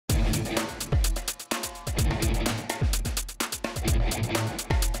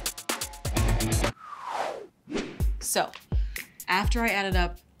So, after I added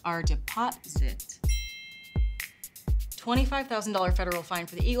up our deposit, $25,000 federal fine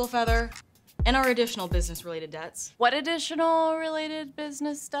for the eagle feather, and our additional business-related debts. What additional related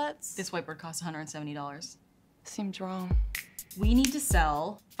business debts? This whiteboard costs $170. Seems wrong. We need to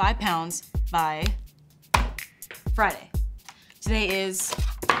sell 5 pounds by Friday. Today is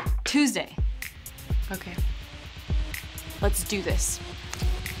Tuesday. Okay. Let's do this.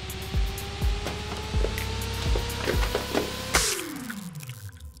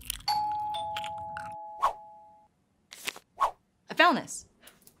 I found this.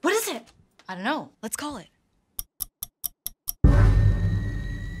 What is it? I don't know. Let's call it.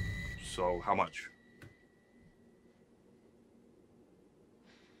 So, how much?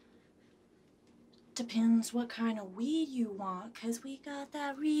 Depends what kind of weed you want, 'cause we got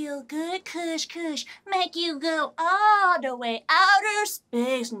that real good kush, make you go all the way outer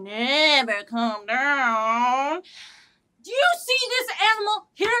space, never come down. Do you see this animal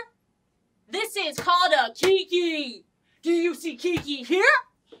here? This is called a Kiki. Do you see Kiki here?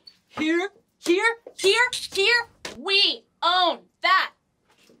 Here, here, here, here. We own that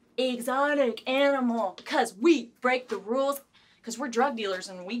exotic animal, 'cause we break the rules, 'cause we're drug dealers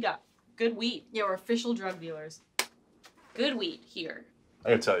and we got good weed. Yeah, we're official drug dealers. Good weed here. I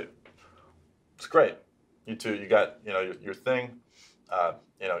gotta tell you, it's great. You two, you got, your thing,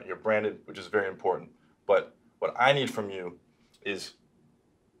 you're branded, which is very important. But what I need from you is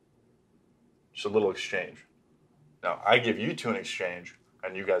just a little exchange. Now, I give you two an exchange,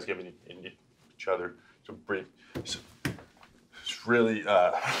 and you guys give each other some brief. It's really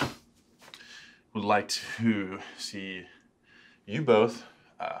would like to see you both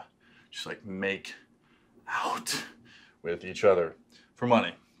just like make out with each other for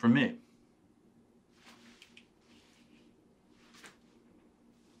money, from me.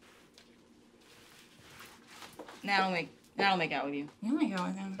 Now I'll make out with you. You make out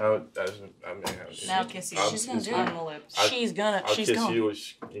with him. Now I'll kiss you. She's gonna do on it. the lips. She's gonna. I'll She's kiss gonna. you,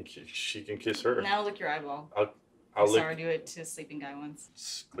 and she can kiss her. Now I'll lick your eyeball. I'll I saw lick. her do it to a sleeping guy once.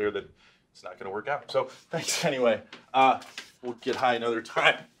 It's clear that it's not gonna work out. So thanks anyway. We'll get high another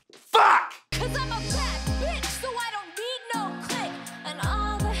time. Fuck! 'Cause I'm a bad